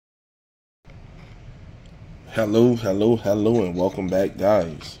Hello, hello, hello, and welcome back,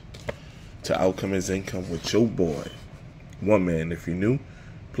 guys, to Outcome is Income with your boy, One Man. If you're new,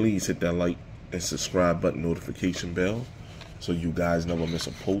 please hit that like and subscribe button, notification bell, so you guys never miss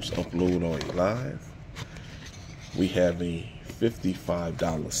a post, upload, or a live. We have a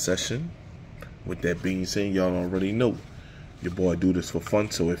 $55 session. With that being said, y'all already know your boy do this for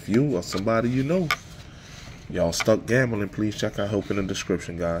fun. So if you or somebody you know, y'all stuck gambling, please check out help in the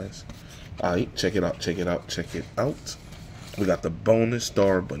description, guys. Alright, check it out, check it out, check it out. We got the bonus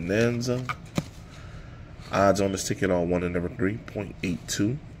star bonanza. Odds on this ticket are 1 in every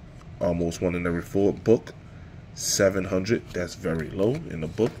 3.82. Almost 1 in every 4. Book 700. That's very low in the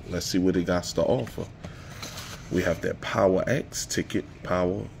book. Let's see what it got to offer. We have that Power X ticket,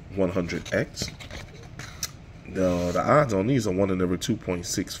 Power 100X. The odds on these are 1 in every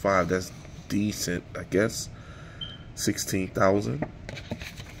 2.65. That's decent, I guess. 16,000.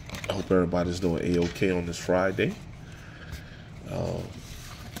 I hope everybody's doing A-OK on this Friday.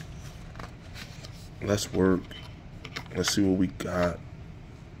 Let's work. Let's see what we got.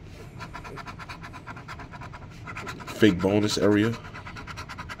 Fake bonus area.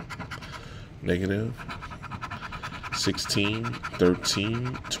 Negative. 16,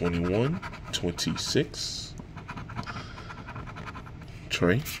 13, 21, 26.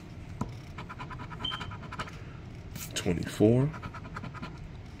 Tray. 24.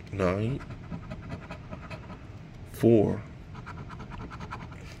 9, 4,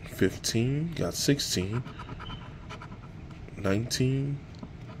 15, got 16, 19,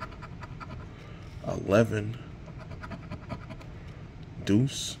 11,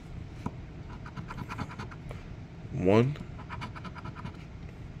 deuce, 1,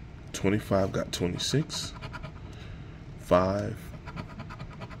 25, got 26, 5,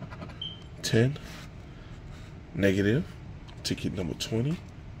 10, negative, ticket number 20.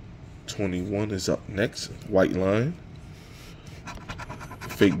 21 is up next. White line.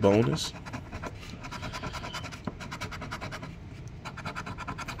 Fake bonus.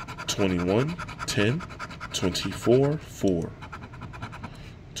 21, 10, 24, 4.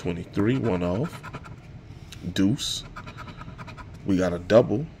 23, 1 off. Deuce. We got a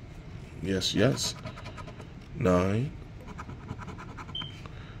double. Yes, yes. 9.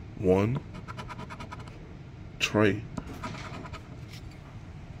 1. Tray.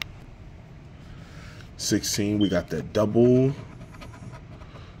 16, we got that double.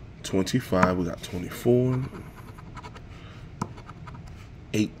 25, we got 24.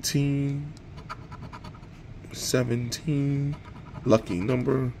 18. 17. Lucky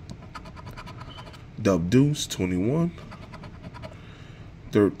number. Dub deuce, 21.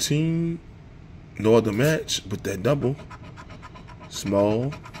 13. No other match but that double.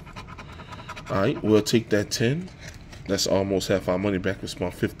 Small. Alright, we'll take that 10. That's almost half our money back. We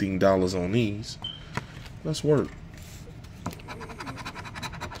spent $15 on these. Let's work.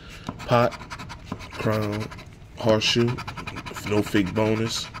 Pot, crown, horseshoe, no fake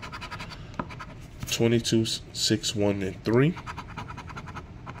bonus. 22, 6, 1, and 3.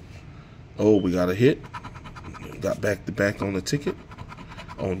 Oh, we got a hit. Got back to back on the ticket.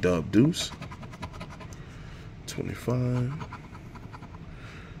 On dub deuce. 25,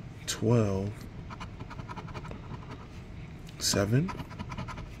 12, 7,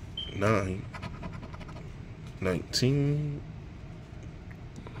 9. 19,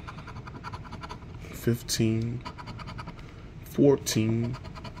 15, 14,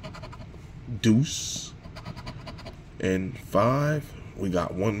 deuce, and 5. We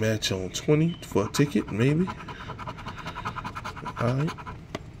got one match on 20 for a ticket, maybe. Alright.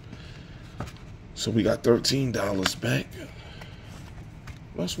 So we got $13 back.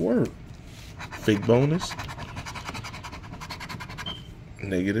 Let's work. Fake bonus.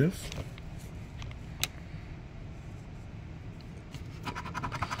 Negative.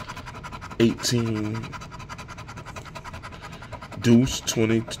 18, deuce,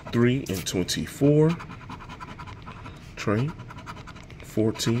 23, and 24. Tray,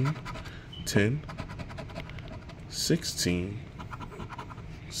 14, 10, 16,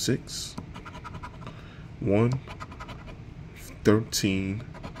 6, 1, 13,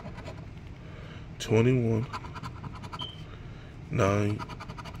 21, 9,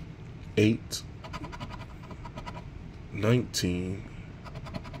 8, 19,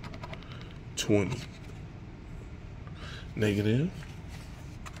 20. Negative.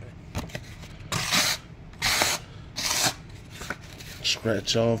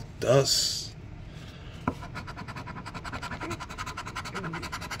 Scratch off dust.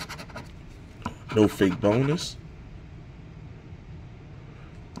 No fake bonus.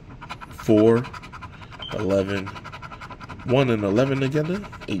 4, 11, 1 and 11 together,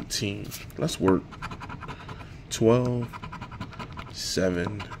 18. Let's work. 12,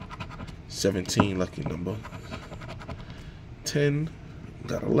 7, 17, lucky number. 10,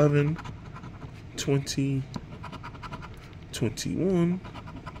 got 11, 20, 21.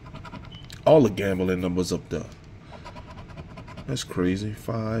 All the gambling numbers up there. That's crazy.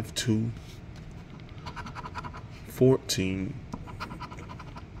 5, 2, 14,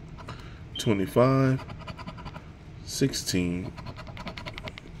 25, 16,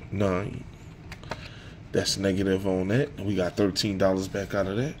 9. That's negative on that. We got $13 back out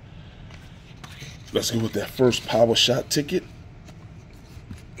of that. Let's go with that first power shot ticket.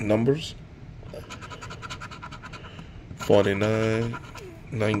 Numbers. 49,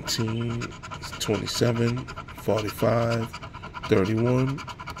 19, 27, 45, 31,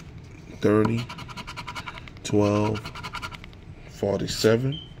 30, 12,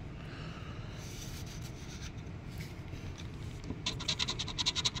 47,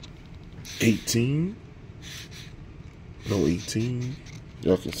 18, no 18,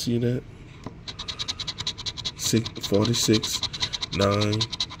 y'all can see that, 46, 9,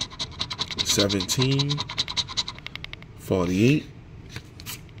 17, 48,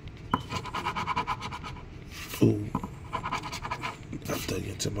 ooh, I dug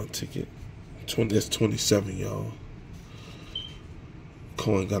into my ticket, that's 27, y'all.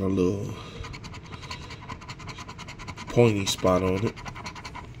 Coin got a little pointy spot on it.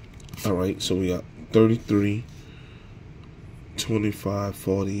 All right, so we got 33, 25,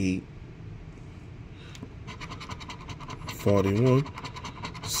 48, 41,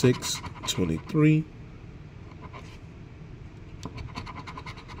 6, 23,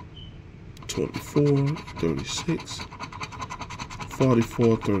 24, 36,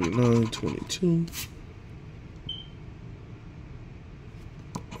 44, 39, 22,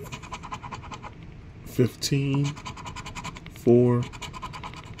 15, 4,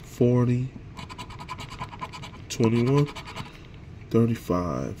 40, 21,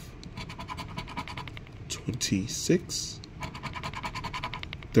 35, 26,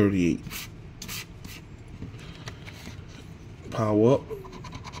 38. Power up.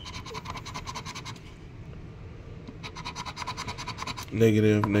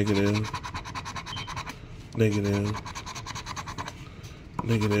 Negative, negative, negative,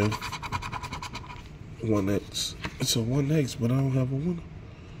 negative. 1x. It's a 1x, but I don't have a winner.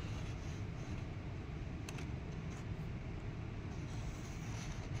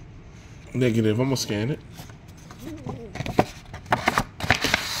 Negative. I'm gonna scan it.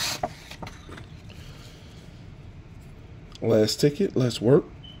 Last ticket. Let's work.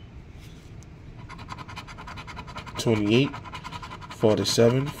 28,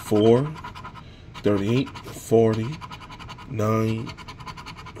 47, 4, 38, 40, 9,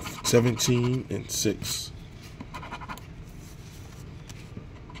 17, and 6.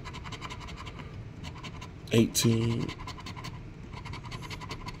 18,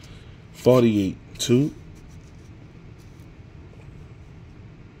 48, 2.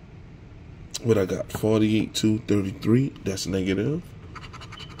 What I got? 48, 2, 33. That's negative.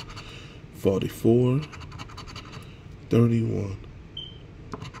 44, 31,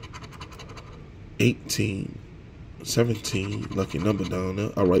 18, 17. Lucky number down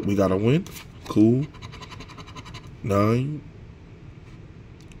there. All right, we got a win. Cool. 9,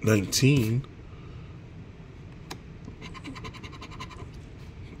 19,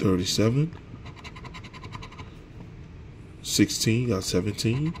 37, 16, got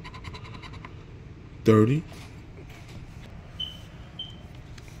 17, 30,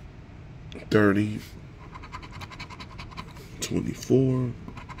 30, 24,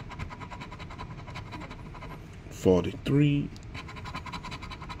 43,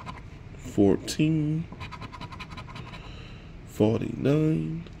 14,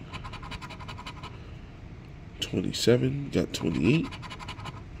 49, 27, got 28,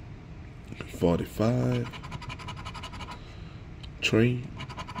 45, trade,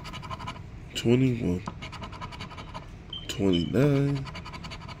 21, 29,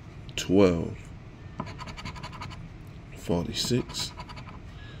 12, 46,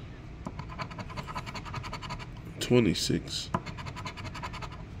 26,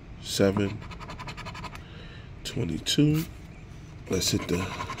 7, 22. Let's hit the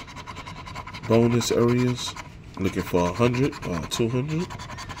bonus areas. Looking for 100 or 200.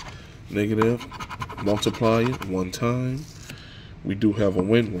 Negative. Multiply it one time. We do have a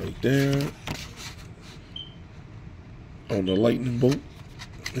win right there on the lightning bolt.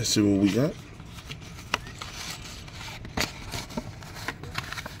 Let's see what we got.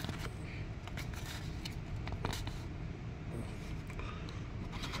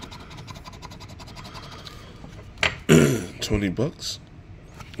 $20.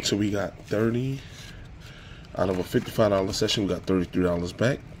 So we got 30. Out of a $55 session, we got $33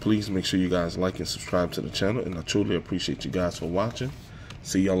 back. Please make sure you guys like and subscribe to the channel, and I truly appreciate you guys for watching.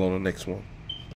 See y'all on the next one.